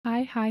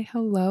Hi,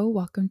 hello.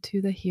 Welcome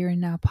to the Here and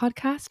Now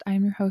podcast.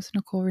 I'm your host,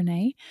 Nicole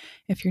Renee.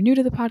 If you're new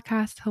to the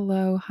podcast,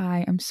 hello,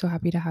 hi. I'm so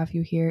happy to have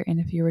you here. And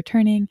if you're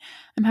returning,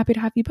 I'm happy to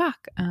have you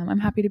back.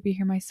 I'm happy to be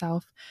here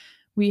myself.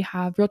 We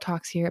have real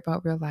talks here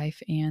about real life,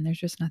 and there's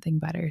just nothing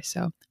better.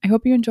 So I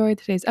hope you enjoyed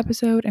today's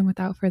episode. And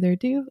without further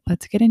ado,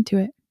 let's get into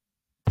it.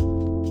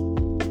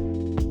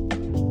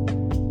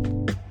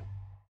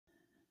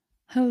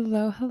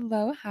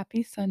 Hello.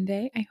 Happy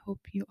Sunday. I hope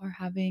you are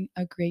having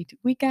a great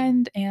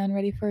weekend and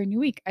ready for a new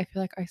week. I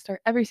feel like I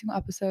start every single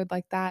episode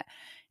like that.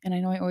 And I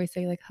know I always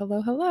say, like,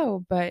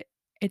 hello, but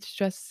it's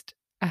just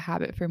a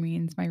habit for me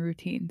and it's my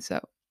routine. So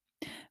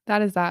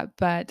that is that.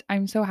 But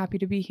I'm so happy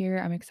to be here.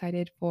 I'm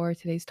excited for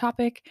today's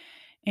topic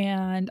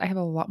and I have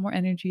a lot more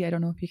energy. I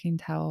don't know if you can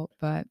tell,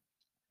 but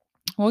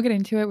we'll get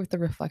into it with the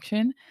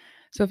reflection.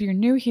 So if you're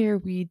new here,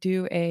 we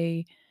do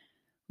a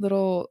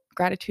little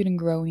gratitude and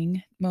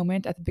growing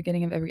moment at the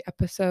beginning of every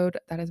episode.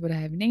 That is what I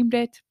have named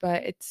it,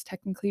 but it's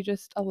technically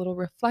just a little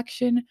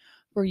reflection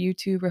for you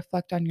to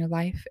reflect on your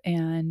life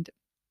and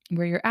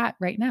where you're at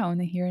right now in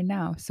the here and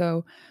now.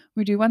 So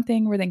we do one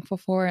thing we're thankful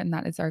for, and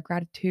that is our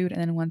gratitude, and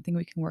then one thing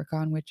we can work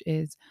on, which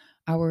is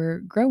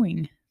our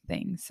growing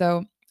thing.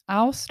 So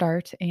I'll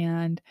start,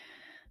 and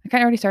I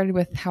kind of already started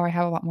with how I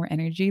have a lot more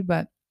energy,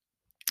 but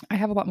I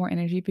have a lot more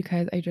energy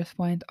because I just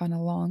went on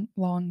a long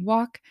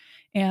walk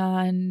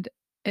and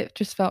it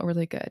just felt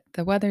really good.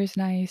 The weather's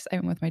nice. I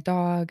went with my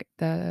dog.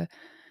 The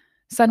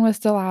sun was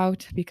still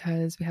out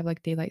because we have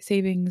like daylight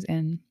savings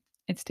and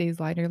it stays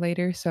lighter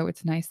later. So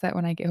it's nice that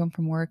when I get home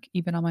from work,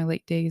 even on my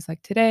late days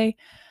like today,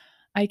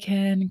 I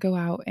can go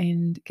out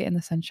and get in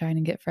the sunshine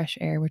and get fresh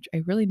air, which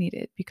I really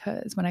needed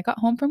because when I got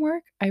home from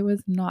work, I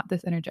was not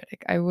this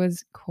energetic. I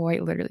was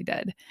quite literally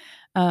dead.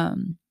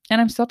 And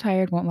I'm still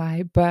tired, won't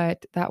lie,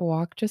 but that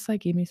walk just like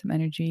gave me some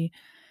energy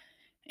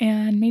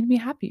and made me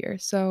happier.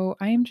 So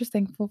I am just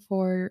thankful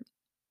for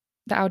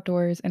the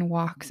outdoors and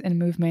walks and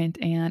movement.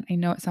 And I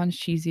know it sounds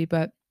cheesy,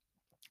 but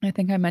I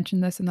think I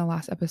mentioned this in the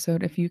last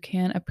episode. If you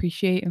can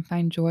appreciate and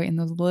find joy in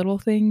those little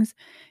things,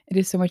 it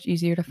is so much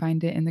easier to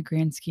find it in the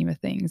grand scheme of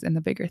things and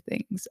the bigger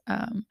things.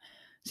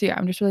 So yeah,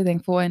 I'm just really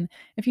thankful. And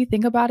if you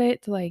think about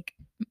it, like,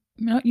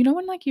 you know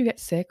when like you get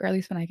sick, or at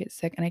least when I get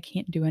sick and I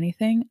can't do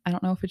anything. I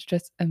don't know if it's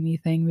just a me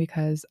thing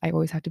because I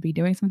always have to be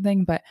doing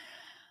something, but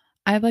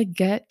I like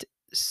get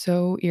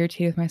so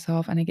irritated with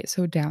myself and I get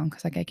so down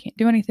because like I can't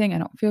do anything. I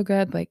don't feel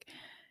good. Like,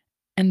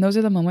 and those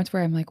are the moments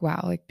where I'm like,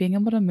 wow, like being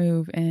able to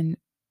move and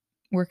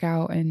work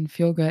out and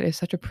feel good is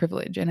such a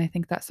privilege. And I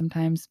think that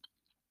sometimes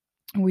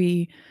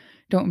we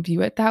don't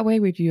view it that way.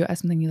 We view it as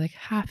something you like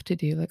have to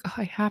do, like, oh,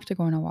 I have to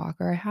go on a walk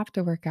or I have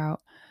to work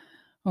out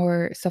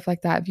or stuff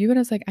like that. View it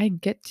as like I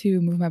get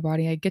to move my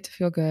body, I get to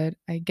feel good,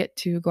 I get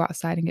to go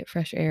outside and get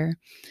fresh air.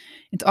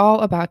 It's all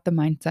about the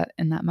mindset,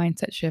 and that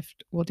mindset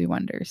shift will do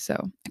wonders. So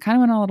I kind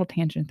of went on a little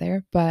tangent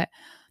there, but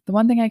the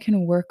one thing I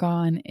can work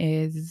on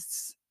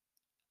is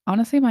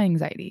honestly my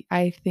anxiety.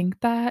 I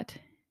think that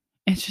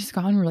it's just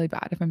gone really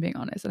bad, if I'm being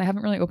honest. And I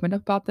haven't really opened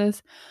up about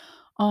this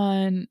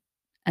on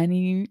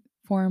any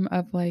form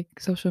of like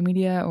social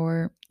media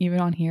or even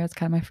on here. It's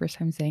kind of my first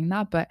time saying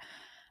that, but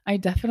I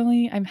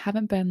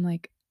haven't been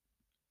like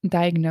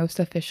diagnosed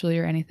officially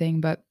or anything,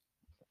 but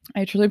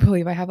I truly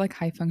believe I have like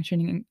high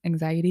functioning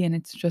anxiety and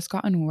it's just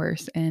gotten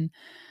worse. And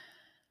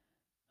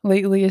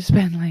lately it's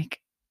been like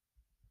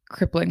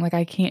crippling. Like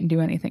I can't do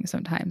anything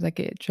sometimes.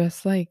 Like it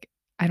just like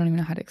I don't even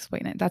know how to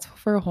explain it. That's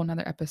for a whole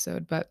nother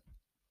episode, but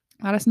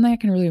that is something I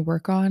can really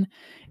work on.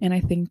 And I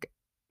think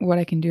what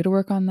I can do to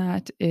work on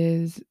that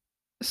is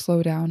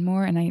slow down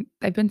more. And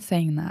I've been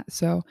saying that.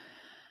 So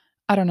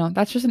I don't know.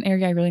 That's just an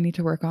area I really need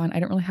to work on.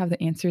 I don't really have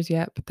the answers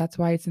yet, but that's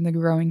why it's in the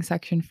growing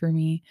section for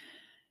me.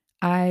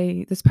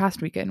 I this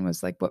past weekend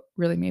was like what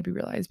really made me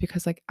realize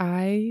because like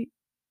I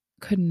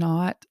could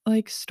not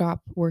like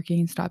stop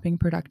working, stop being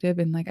productive.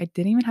 And like I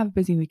didn't even have a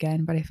busy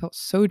weekend, but I felt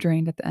so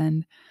drained at the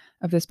end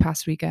of this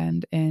past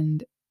weekend.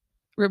 And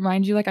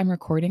remind you, like, I'm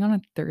recording on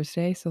a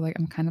Thursday, so, like,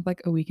 I'm kind of,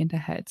 like, a weekend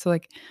ahead. So,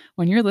 like,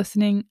 when you're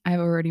listening, I've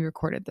already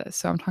recorded this.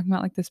 So I'm talking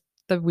about, like, this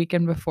the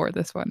weekend before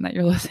this one that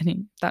you're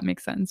listening, if that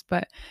makes sense.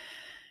 But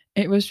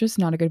it was just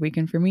not a good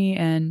weekend for me,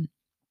 and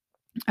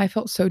I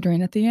felt so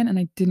drained at the end, and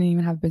I didn't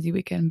even have a busy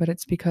weekend, but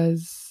it's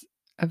because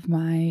of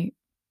my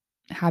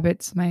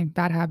habits, my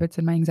bad habits,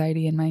 and my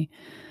anxiety, and my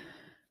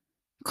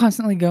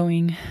constantly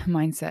going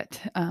mindset.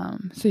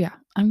 So yeah,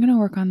 I'm gonna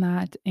work on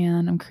that,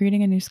 and I'm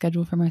creating a new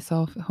schedule for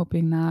myself,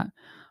 hoping that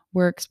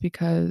works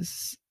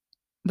because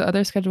the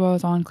other schedule I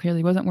was on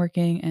clearly wasn't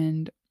working,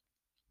 and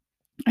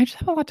I just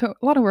have a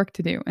lot of work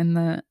to do in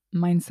the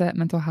mindset,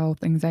 mental health,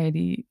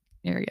 anxiety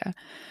area.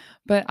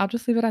 But I'll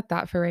just leave it at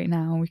that for right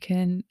now. We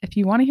can if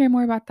you wanna hear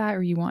more about that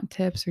or you want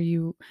tips or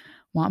you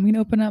want me to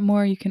open up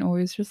more, you can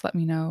always just let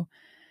me know,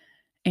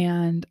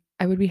 and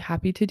I would be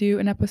happy to do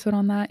an episode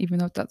on that even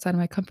though it's outside of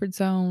my comfort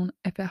zone.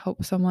 If it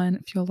helps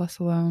someone feel less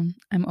alone,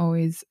 I'm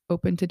always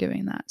open to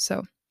doing that.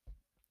 So,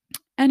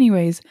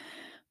 anyways,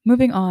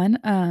 moving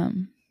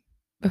on,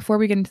 before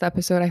we get into the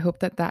episode, I hope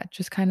that that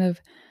just kind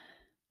of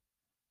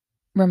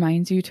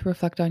reminds you to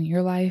reflect on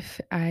your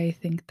life. I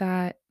think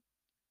that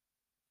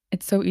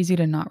it's so easy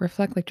to not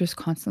reflect, like, just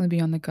constantly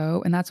be on the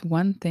go, and that's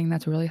one thing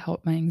that's really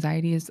helped my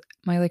anxiety is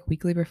my, like,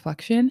 weekly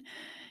reflection,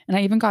 and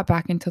I even got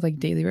back into, like,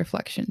 daily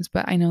reflections,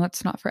 but I know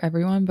that's not for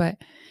everyone, but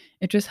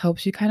it just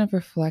helps you kind of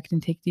reflect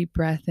and take deep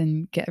breath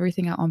and get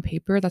everything out on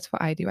paper. That's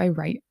what I do. I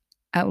write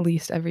at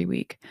least every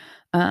week,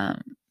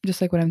 um, just,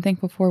 like, what I'm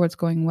thankful for, what's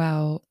going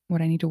well,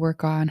 what I need to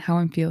work on, how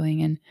I'm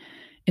feeling, and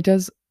it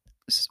does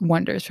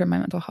wonders for my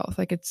mental health.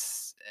 Like,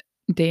 it's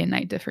day and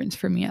night difference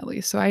for me at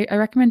least. So I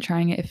recommend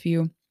trying it if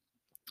you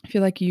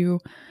feel like you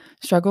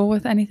struggle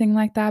with anything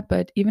like that.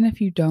 But even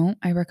if you don't,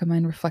 I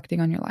recommend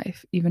reflecting on your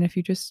life. Even if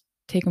you just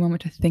take a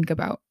moment to think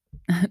about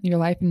your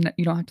life and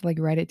you don't have to like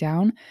write it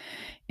down,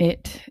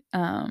 it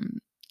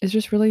is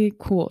just really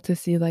cool to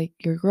see like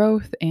your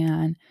growth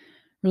and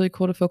really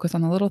cool to focus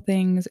on the little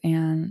things.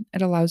 And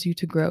it allows you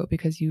to grow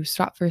because you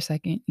stop for a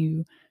second,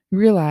 you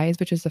realize,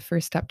 which is the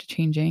first step to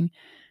changing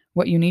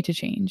what you need to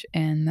change,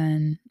 and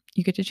then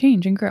you get to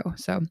change and grow.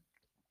 So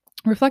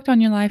reflect on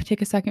your life,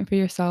 take a second for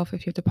yourself.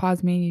 If you have to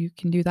pause me, you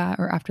can do that,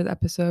 or after the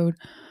episode,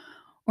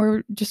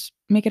 or just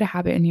make it a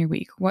habit in your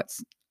week.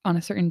 What's on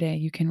a certain day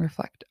you can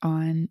reflect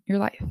on your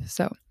life.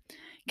 So,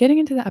 getting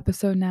into the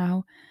episode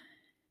now,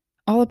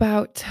 all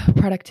about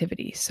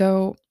productivity.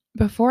 So,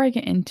 before I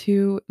get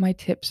into my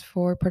tips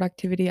for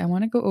productivity, I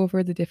want to go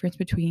over the difference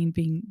between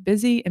being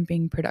busy and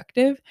being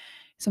productive,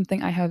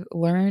 something I have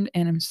learned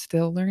and I'm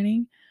still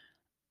learning.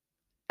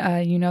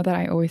 You know that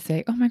I always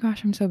say, "Oh my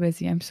gosh, I'm so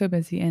busy. I'm so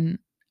busy." And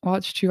while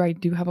it's true, I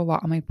do have a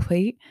lot on my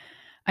plate.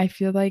 I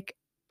feel like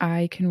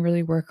I can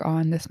really work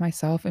on this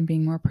myself and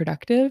being more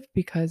productive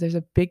because there's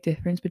a big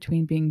difference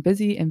between being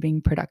busy and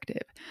being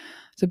productive.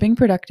 So, being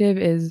productive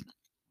is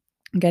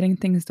getting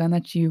things done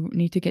that you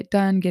need to get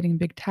done, getting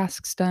big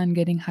tasks done,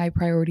 getting high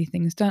priority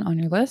things done on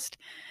your list.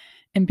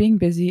 And being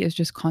busy is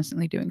just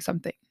constantly doing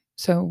something.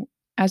 So,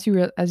 as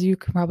you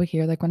can probably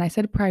hear, like when I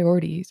said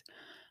priorities,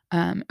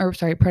 or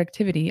sorry,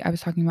 productivity, I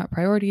was talking about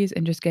priorities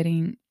and just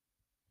getting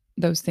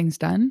those things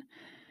done.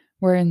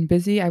 Where in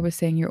busy, I was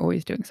saying you're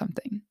always doing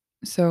something.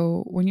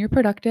 So when you're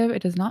productive,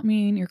 it does not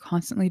mean you're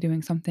constantly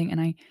doing something.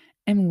 And I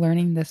am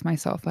learning this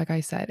myself, like I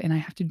said, and I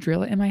have to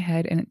drill it in my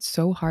head. And it's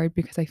so hard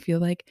because I feel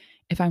like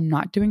if I'm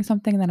not doing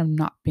something, then I'm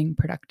not being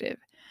productive.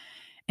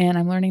 And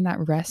I'm learning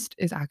that rest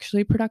is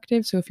actually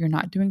productive. So if you're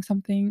not doing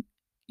something,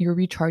 you're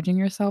recharging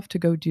yourself to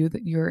go do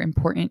your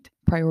important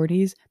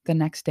priorities the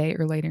next day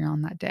or later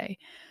on that day.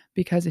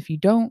 Because if you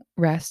don't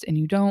rest and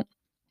you don't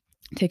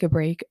take a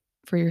break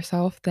for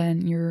yourself,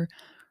 then you're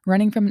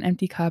running from an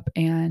empty cup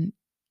and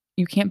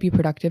you can't be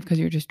productive because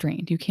you're just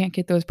drained. You can't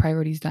get those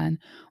priorities done.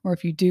 Or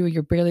if you do,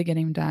 you're barely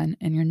getting them done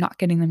and you're not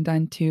getting them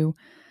done to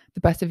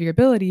the best of your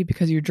ability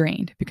because you're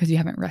drained, because you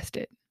haven't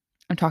rested.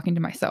 I'm talking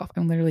to myself.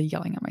 I'm literally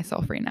yelling at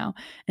myself right now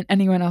and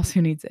anyone else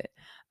who needs it.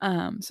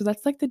 So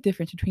that's like the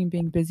difference between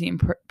being busy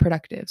and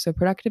productive. So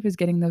productive is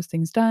getting those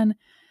things done,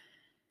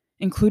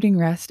 including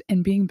rest,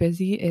 and being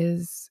busy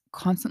is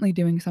constantly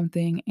doing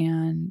something,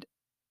 and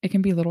it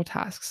can be little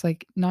tasks,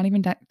 like not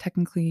even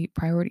technically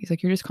priorities.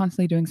 Like you're just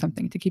constantly doing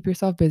something to keep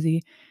yourself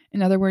busy.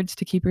 In other words,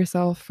 to keep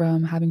yourself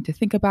from having to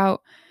think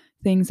about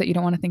things that you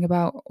don't want to think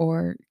about,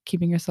 or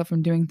keeping yourself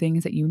from doing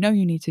things that you know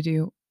you need to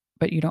do,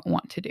 but you don't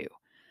want to do.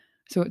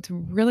 So it's a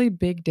really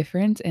big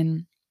difference.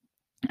 And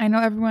I know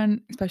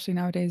everyone, especially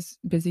nowadays,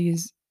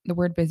 the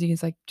word busy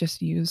is like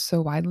just used so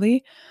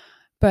widely.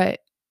 But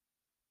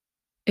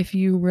if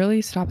you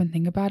really stop and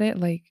think about it,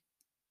 like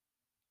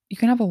you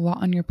can have a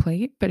lot on your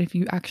plate, but if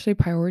you actually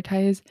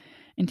prioritize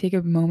and take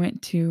a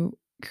moment to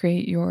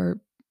create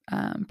your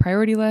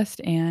priority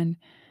list and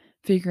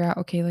figure out,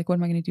 okay, like what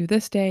am I going to do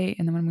this day,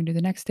 and then what am I going to do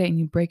the next day, and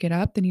you break it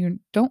up, then you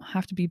don't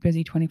have to be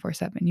busy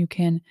 24/7. You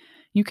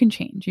can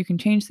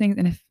change things.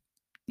 And if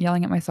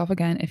yelling at myself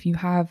again, if you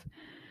have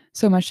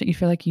so much that you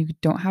feel like you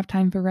don't have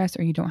time for rest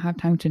or you don't have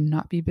time to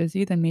not be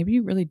busy, then maybe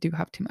you really do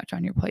have too much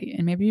on your plate,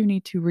 and maybe you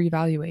need to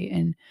reevaluate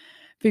and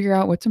figure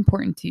out what's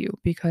important to you.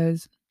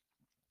 Because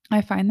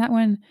I find that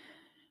when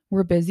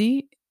we're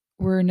busy,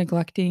 we're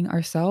neglecting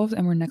ourselves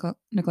and we're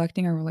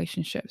neglecting our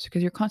relationships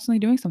because you're constantly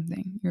doing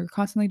something. You're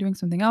constantly doing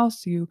something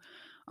else. You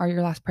are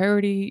your last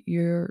priority.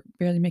 You're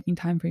barely making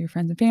time for your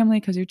friends and family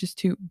because you're just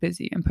too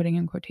busy. I'm putting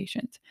in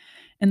quotations.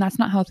 And that's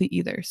not healthy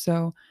either.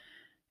 So,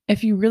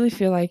 if you really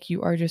feel like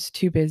you are just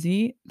too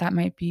busy, that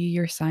might be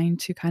your sign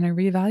to kind of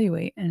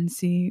reevaluate and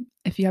see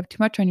if you have too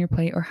much on your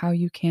plate or how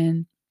you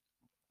can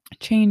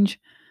change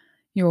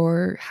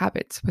your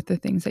habits with the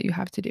things that you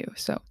have to do.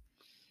 So,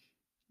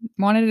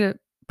 wanted to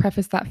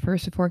preface that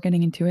first before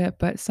getting into it,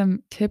 but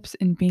some tips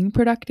in being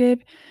productive,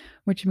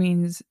 which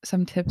means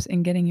some tips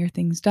in getting your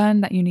things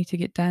done that you need to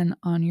get done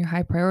on your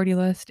high priority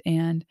list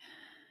and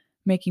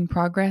making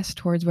progress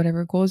towards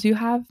whatever goals you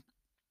have.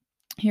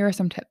 Here are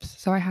some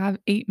tips. So I have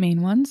 8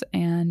 main ones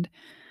and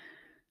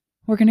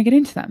we're going to get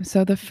into them.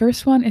 So the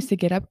first one is to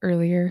get up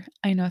earlier.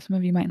 I know some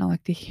of you might not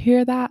like to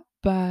hear that,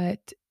 but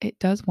it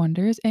does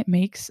wonders.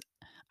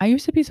 I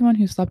used to be someone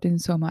who slept in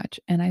so much,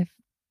 and I've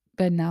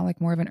been now like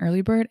more of an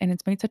early bird, and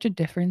it's made such a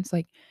difference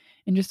like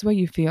and just the way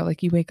you feel.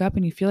 Like, you wake up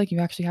and you feel like you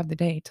actually have the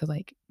day to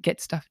like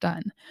get stuff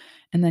done.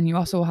 And then you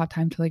also will have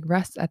time to like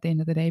rest at the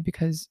end of the day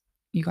because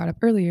you got up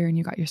earlier and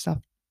you got your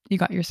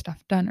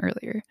stuff done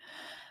earlier.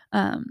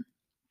 Um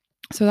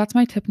so that's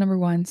my tip number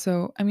 1.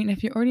 So, I mean,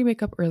 if you already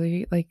wake up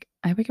early, like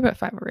I wake up at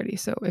 5 already.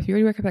 So if you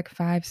already wake up like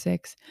 5,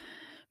 6,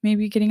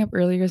 maybe getting up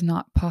earlier is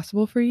not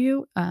possible for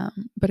you.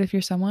 But if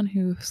you're someone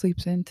who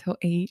sleeps in till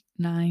 8,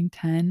 9,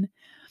 10,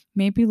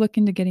 maybe look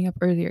into getting up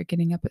earlier,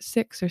 getting up at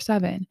 6 or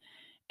 7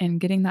 and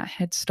getting that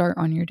head start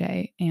on your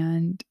day.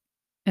 And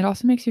it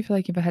also makes you feel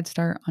like you have a head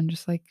start on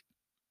just like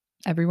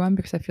everyone,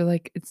 because I feel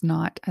like it's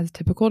not as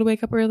typical to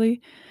wake up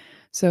early.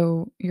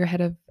 So you're ahead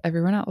of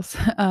everyone else.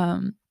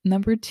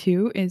 Number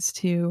 2 is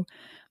to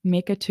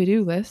make a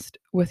to-do list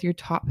with your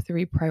top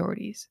 3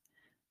 priorities.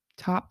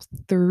 Top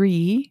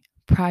 3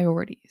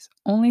 priorities.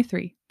 Only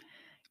 3.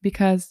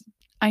 Because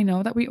I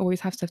know that we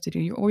always have stuff to do.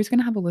 You're always going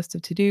to have a list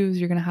of to-dos.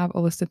 You're going to have a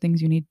list of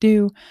things you need to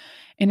do.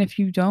 And if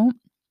you don't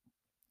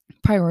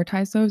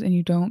prioritize those and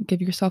you don't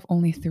give yourself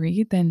only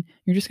 3, then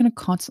you're just going to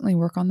constantly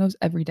work on those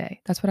every day.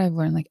 That's what I've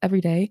learned. Like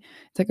every day,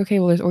 it's like, okay,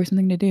 well, there's always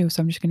something to do.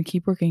 So I'm just going to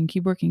keep working,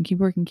 keep working, keep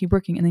working, keep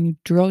working. And then you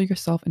drill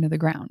yourself into the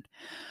ground.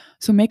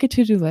 So make a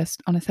to-do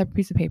list on a separate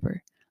piece of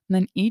paper. And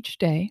then each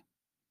day,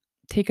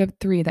 take up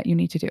 3 that you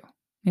need to do.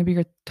 Maybe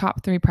your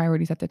top 3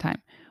 priorities at the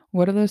time.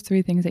 What are those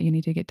 3 things that you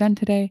need to get done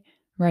today?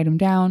 Write them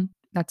down.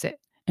 That's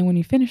it. And when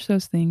you finish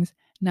those things,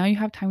 now you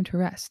have time to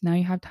rest. Now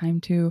you have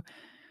time to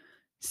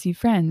see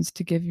friends,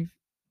 to give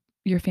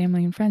your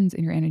family and friends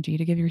and your energy,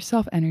 to give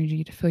yourself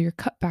energy, to fill your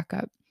cup back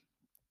up,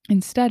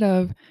 instead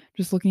of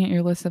just looking at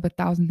your list of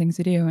 1,000 things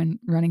to do and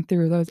running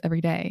through those every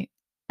day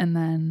and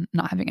then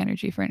not having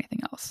energy for anything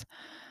else.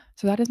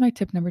 So that is my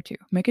tip number 2.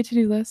 Make a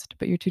to-do list,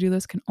 but your to-do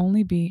list can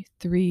only be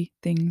 3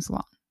 things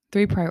long,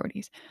 3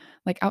 priorities.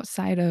 Like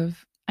outside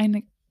of, I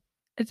know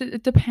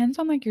it depends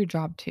on like your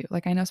job too.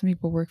 Like I know some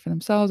people work for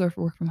themselves or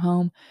work from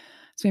home.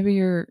 So maybe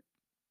you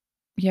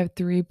have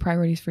 3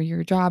 priorities for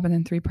your job and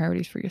then 3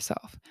 priorities for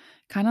yourself.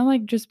 Kind of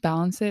like just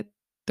balance it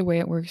the way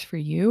it works for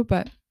you,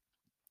 but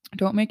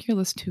don't make your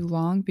list too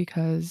long,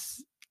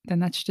 because then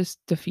that's just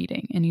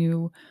defeating and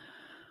you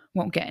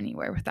won't get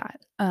anywhere with that.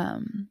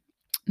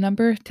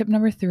 Tip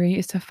number 3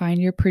 is to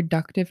find your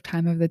productive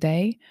time of the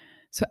day.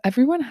 So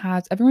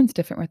everyone's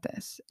different with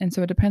this. And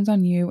so it depends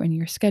on you and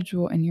your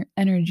schedule and your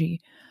energy.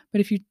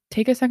 But if you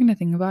take a second to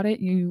think about it,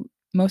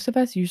 most of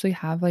us usually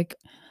have like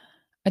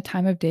a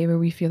time of day where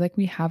we feel like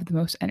we have the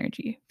most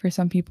energy. For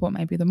some people, it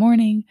might be the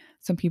morning.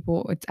 Some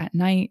people, it's at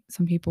night.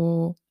 Some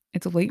people,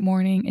 it's a late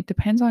morning. It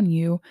depends on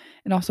you.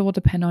 It also will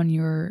depend on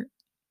your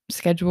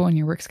schedule and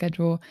your work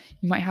schedule.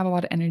 You might have a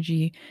lot of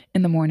energy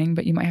in the morning,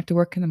 but you might have to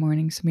work in the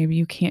morning. So maybe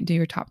you can't do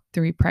your top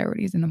 3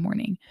 priorities in the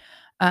morning.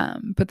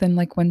 But then,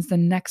 like, when's the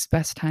next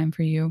best time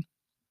for you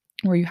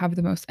where you have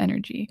the most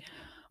energy?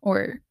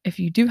 Or if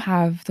you do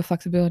have the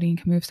flexibility and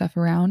can move stuff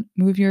around,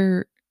 move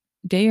your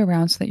day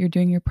around so that you're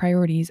doing your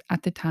priorities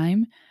at the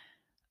time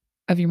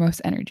of your most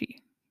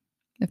energy,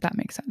 if that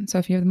makes sense. So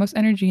if you have the most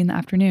energy in the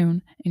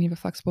afternoon and you have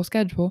a flexible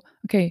schedule,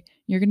 okay,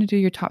 you're going to do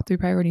your top 3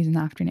 priorities in the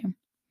afternoon.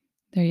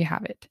 There you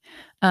have it.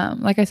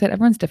 Like I said,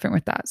 everyone's different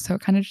with that. So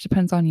it kind of just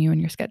depends on you and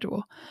your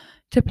schedule.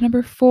 Tip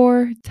number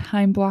 4,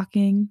 time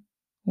blocking,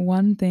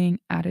 one thing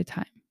at a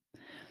time.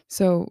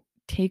 So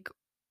take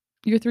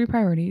your 3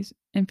 priorities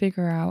and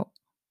figure out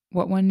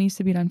what one needs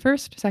to be done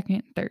first,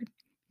 second, third.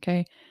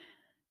 Okay.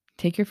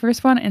 Take your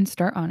first one and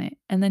start on it,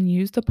 and then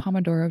use the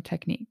Pomodoro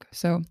technique.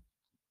 So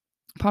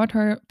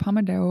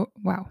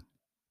wow,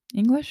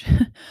 English?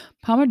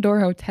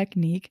 Pomodoro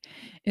technique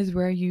is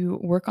where you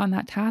work on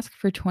that task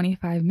for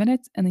 25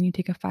 minutes and then you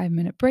take a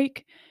 5-minute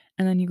break,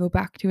 and then you go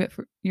back to it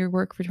for your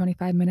work for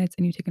 25 minutes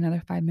and you take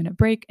another 5-minute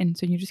break. And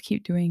so you just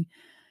keep doing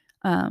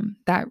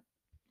that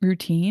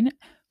routine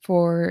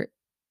for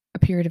a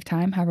period of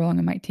time, however long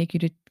it might take you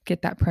to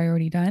get that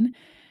priority done.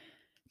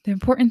 The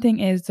important thing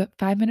is the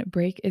 5-minute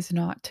break is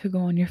not to go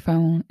on your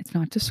phone. It's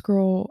not to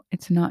scroll.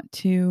 It's not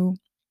to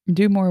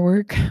do more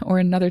work or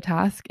another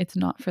task. It's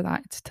not for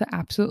that. It's to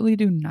absolutely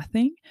do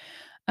nothing.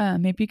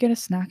 Maybe get a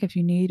snack if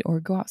you need,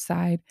 or go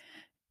outside.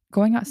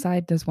 Going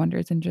outside does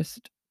wonders, and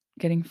just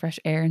getting fresh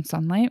air and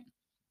sunlight.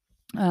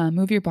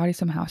 Move your body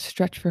somehow.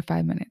 Stretch for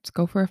 5 minutes.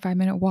 Go for a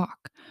 5-minute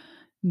walk.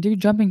 Do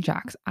jumping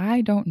jacks. I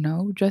don't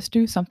know. Just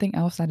do something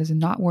else that is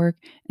not work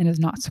and is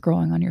not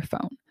scrolling on your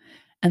phone.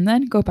 And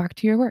then go back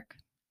to your work.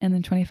 And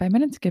then 25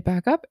 minutes, get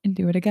back up and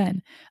do it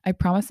again. I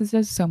promise this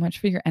does so much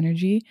for your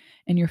energy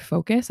and your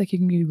focus. Like, you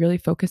can be really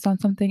focused on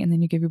something and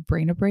then you give your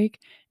brain a break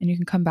and you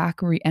can come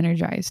back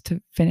re-energized to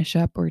finish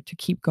up or to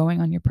keep going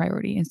on your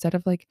priority, instead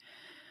of like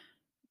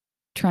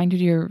trying to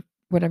do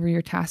whatever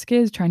your task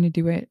is, trying to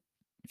do it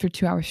for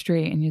 2 hours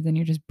straight and then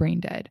you're just brain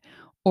dead.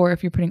 Or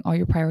if you're putting all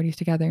your priorities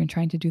together and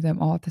trying to do them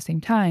all at the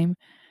same time,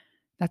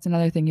 that's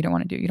another thing you don't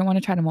want to do. You don't want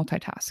to try to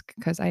multitask,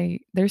 because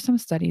there's some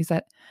studies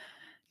that,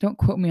 don't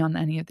quote me on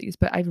any of these,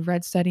 but I've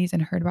read studies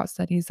and heard about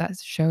studies that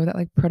show that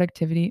like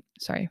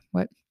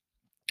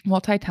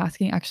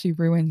multitasking actually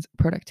ruins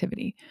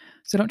productivity.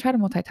 So don't try to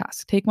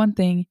multitask. Take one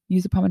thing,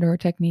 use the Pomodoro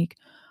technique.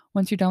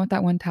 Once you're done with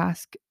that one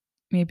task,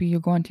 maybe you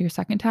go on to your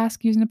second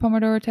task using the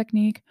Pomodoro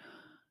technique.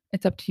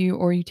 It's up to you,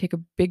 or you take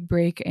a big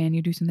break and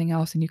you do something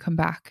else and you come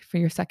back for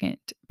your second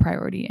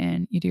priority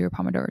and you do your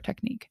Pomodoro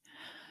technique.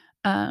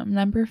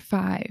 Number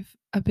 5,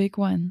 a big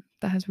one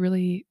that has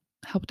really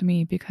helped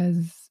me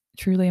because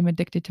truly I'm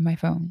addicted to my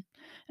phone.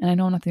 And I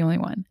know I'm not the only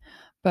one,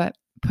 but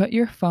put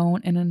your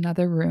phone in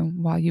another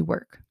room while you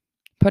work.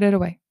 Put it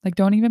away. Like,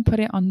 don't even put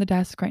it on the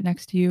desk right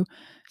next to you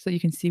so you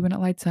can see when it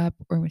lights up,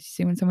 or when you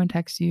see when someone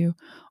texts you,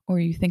 or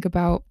you think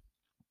about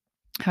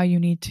how you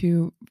need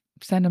to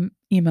send an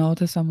email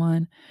to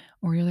someone,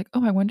 or you're like,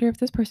 oh, I wonder if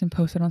this person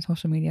posted on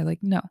social media. Like,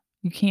 no,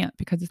 you can't,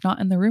 because it's not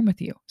in the room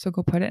with you. So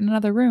go put it in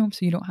another room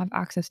so you don't have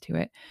access to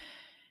it.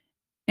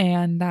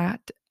 And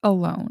that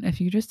alone, if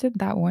you just did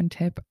that one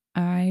tip,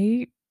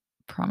 I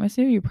promise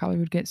you, you probably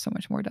would get so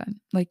much more done.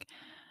 Like,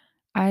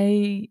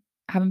 I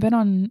haven't been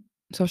on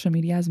social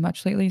media as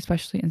much lately,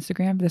 especially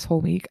Instagram this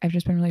whole week. I've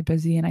just been really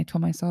busy and I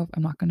told myself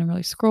I'm not going to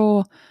really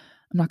scroll.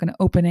 I'm not going to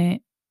open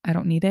it. I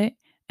don't need it.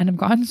 And I've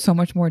gotten so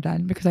much more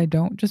done because I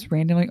don't just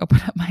randomly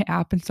open up my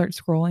app and start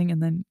scrolling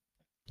and then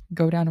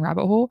go down a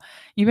rabbit hole.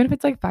 Even if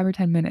it's like 5 or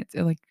 10 minutes,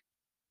 it like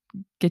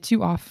gets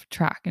you off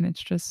track and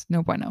it's just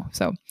no bueno.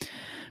 So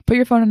put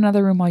your phone in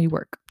another room while you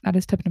work. That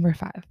is tip number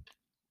 5.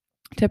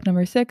 Tip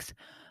number 6,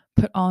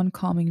 put on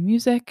calming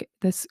music.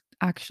 This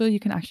actually, you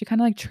can actually kind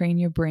of like train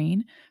your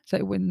brain so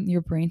that when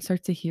your brain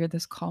starts to hear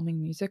this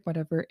calming music,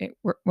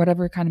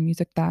 whatever kind of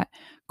music that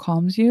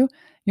calms you,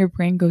 your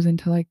brain goes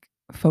into like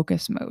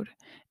focus mode.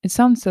 It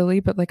sounds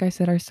silly, but like I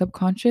said, our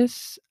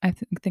subconscious,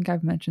 think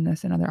I've mentioned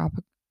this in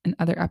in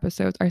other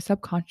episodes, our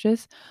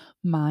subconscious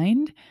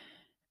mind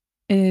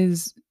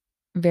is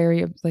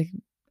very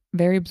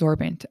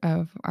absorbent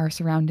of our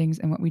surroundings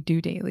and what we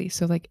do daily.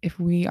 So like if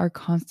we are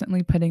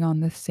constantly putting on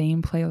the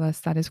same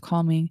playlist that is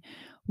calming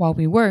while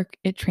we work,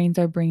 it trains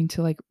our brain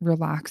to like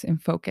relax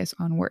and focus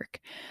on work.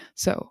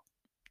 So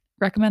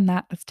recommend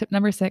that. That's tip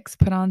number 6.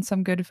 Put on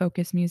some good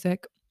focus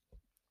music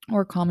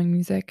or calming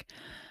music.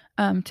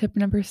 Tip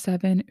number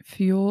 7,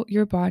 fuel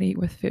your body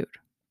with food.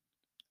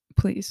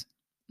 Please.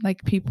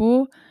 Like,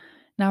 people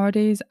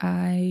nowadays,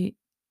 I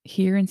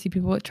hear and see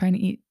people trying to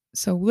eat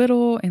so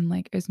little and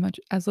like as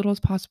little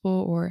as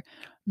possible, or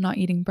not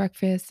eating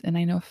breakfast. And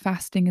I know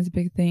fasting is a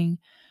big thing.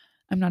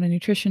 I'm not a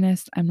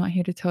nutritionist. I'm not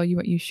here to tell you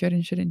what you should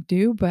and shouldn't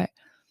do, but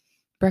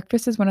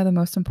breakfast is one of the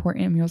most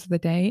important meals of the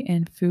day,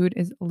 and food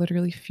is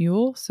literally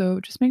fuel. So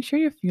just make sure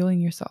you're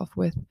fueling yourself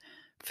with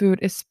food,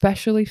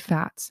 especially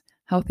fats,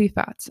 healthy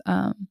fats,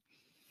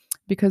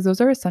 because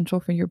those are essential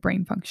for your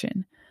brain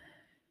function.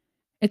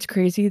 It's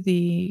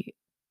crazy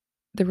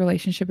the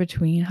relationship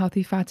between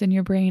healthy fats in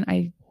your brain.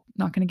 I'm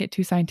not going to get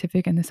too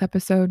scientific in this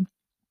episode,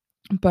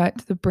 but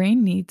the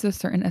brain needs a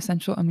certain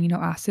essential amino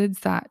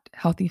acids that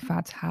healthy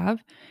fats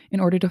have in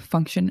order to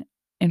function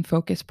and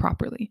focus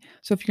properly.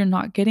 So if you're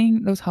not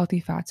getting those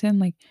healthy fats in,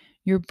 like,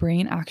 your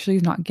brain actually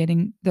is not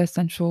getting the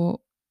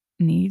essential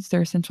needs,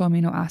 their essential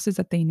amino acids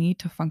that they need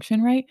to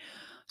function right.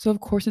 So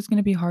of course it's going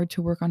to be hard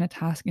to work on a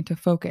task and to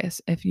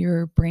focus if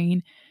your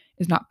brain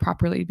is not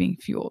properly being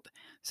fueled.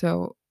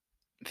 So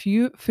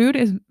food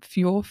is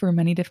fuel for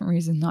many different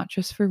reasons, not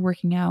just for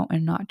working out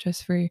and not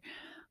just for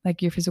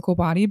like your physical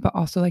body, but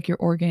also like your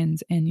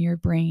organs and your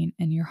brain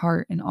and your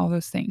heart and all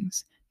those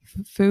things.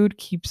 Food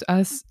keeps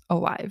us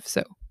alive.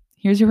 So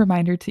here's your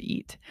reminder to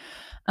eat.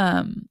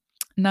 Tip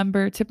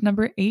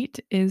number 8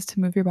 is to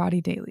move your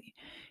body daily.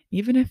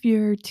 Even if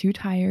you're too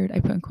tired, I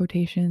put in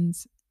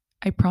quotations,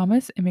 I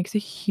promise it makes a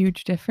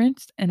huge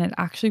difference and it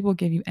actually will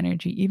give you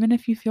energy. Even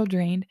if you feel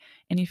drained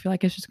and you feel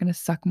like it's just going to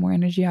suck more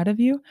energy out of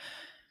you,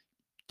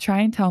 try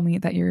and tell me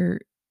that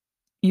you're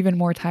even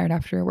more tired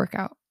after a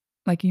workout.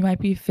 Like, you might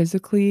be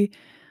physically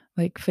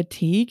like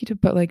fatigued,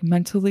 but like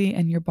mentally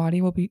and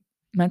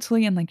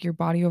like your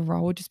body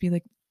overall will just be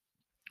like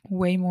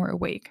way more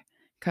awake.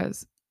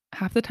 Cause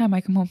half the time I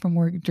come home from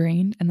work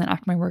drained, and then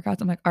after my workouts,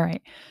 I'm like, all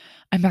right,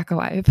 I'm back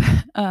alive.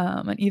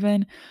 And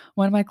even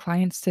one of my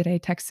clients today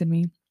texted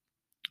me.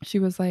 She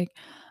was like,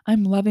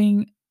 I'm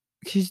loving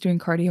she's doing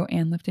cardio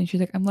and lifting. She's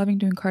like, I'm loving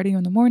doing cardio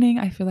in the morning.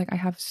 I feel like I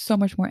have so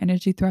much more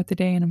energy throughout the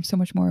day and I'm so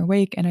much more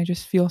awake and I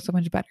just feel so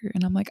much better.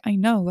 And I'm like, I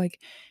know, like,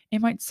 it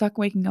might suck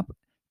waking up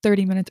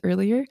 30 minutes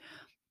earlier,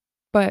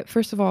 but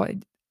first of all,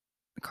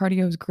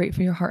 cardio is great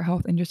for your heart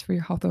health and just for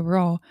your health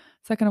overall.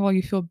 Second of all,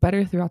 you feel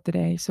better throughout the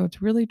day. So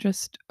it's really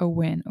just a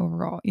win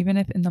overall. Even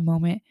if in the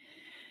moment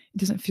it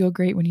doesn't feel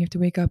great when you have to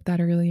wake up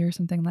that early or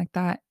something like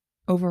that,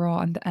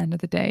 overall, at the end of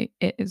the day,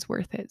 it is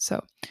worth it.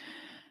 So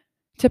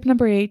tip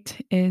number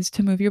 8 is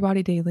to move your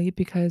body daily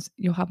because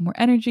you'll have more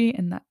energy,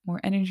 and that more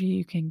energy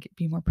you can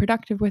be more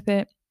productive with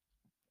it.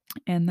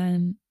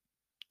 And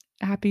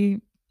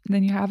happy,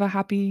 then you have a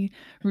happy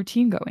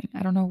routine going.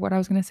 I don't know what I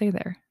was going to say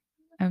there.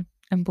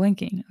 I'm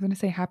blanking. I was going to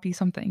say happy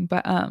something,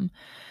 but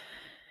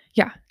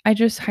yeah, I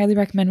just highly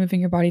recommend moving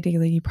your body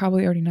daily. You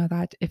probably already know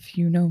that if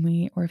you know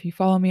me or if you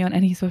follow me on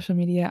any social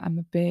media. I'm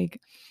a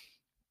big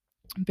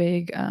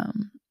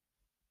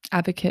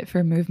advocate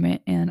for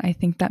movement, and I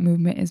think that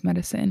movement is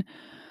medicine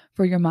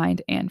for your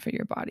mind and for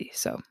your body.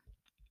 So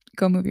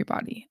go move your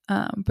body.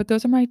 But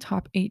those are my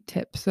top 8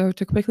 tips. So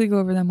to quickly go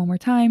over them one more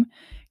time,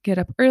 get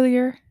up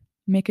earlier,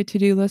 make a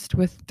to-do list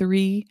with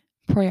 3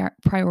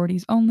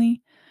 priorities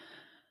only.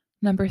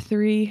 Number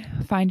 3,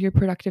 find your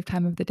productive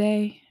time of the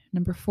day.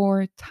 Number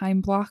 4,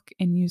 time block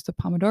and use the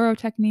Pomodoro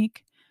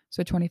technique.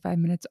 So 25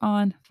 minutes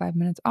on, 5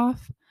 minutes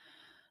off.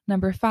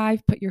 Number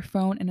 5, put your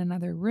phone in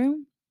another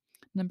room.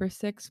 Number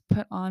 6,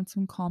 put on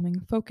some calming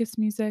focus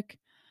music.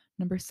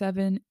 Number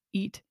 7,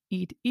 eat,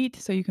 eat, eat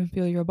so you can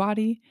feel your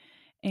body.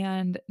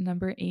 And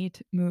number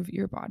 8, move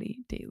your body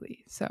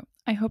daily. So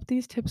I hope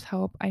these tips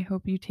help. I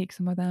hope you take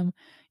some of them.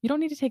 You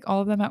don't need to take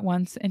all of them at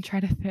once and try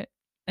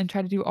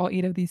to do all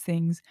 8 of these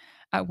things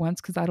at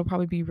once because that'll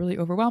probably be really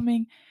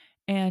overwhelming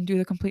and do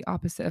the complete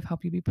opposite of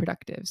help you be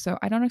productive. So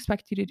I don't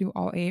expect you to do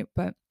all 8,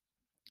 but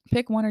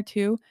pick 1 or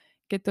 2,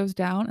 get those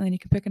down, and then you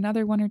can pick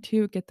another 1 or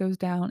 2, get those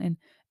down, and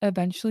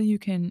eventually you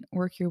can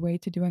work your way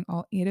to doing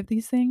all 8 of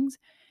these things,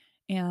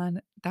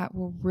 and that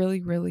will really,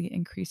 really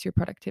increase your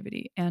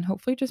productivity and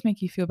hopefully just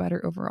make you feel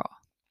better overall.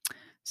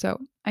 So,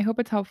 I hope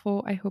it's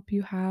helpful. I hope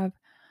you have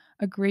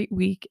a great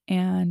week,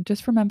 and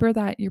just remember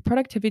that your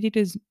productivity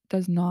does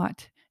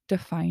not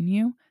define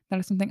you. That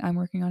is something I'm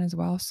working on as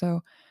well.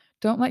 So,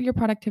 don't let your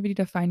productivity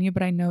define you,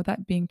 but I know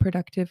that being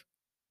productive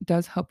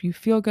does help you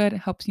feel good. It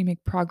helps you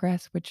make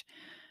progress, which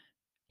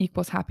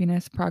equals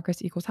happiness,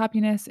 progress equals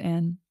happiness,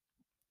 and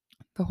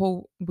the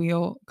whole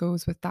wheel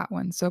goes with that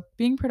one. So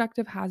being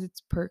productive has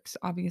its perks,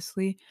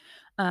 obviously,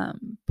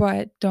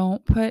 but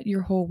don't put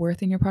your whole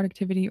worth in your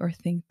productivity or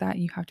think that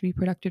you have to be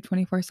productive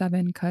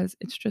 24/7 because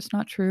it's just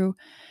not true,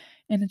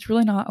 and it's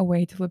really not a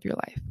way to live your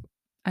life.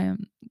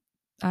 I'm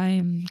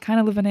I'm kind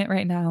of living it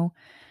right now,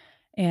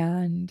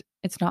 and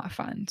it's not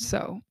fun.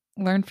 So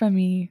learn from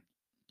me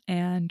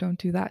and don't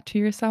do that to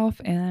yourself.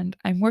 And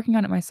I'm working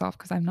on it myself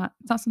because it's not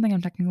something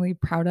I'm technically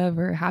proud of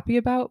or happy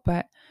about,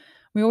 but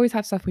we always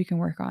have stuff we can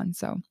work on.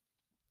 So,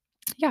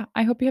 yeah,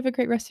 I hope you have a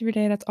great rest of your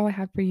day. That's all I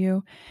have for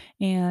you.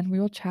 And we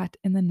will chat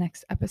in the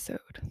next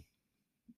episode.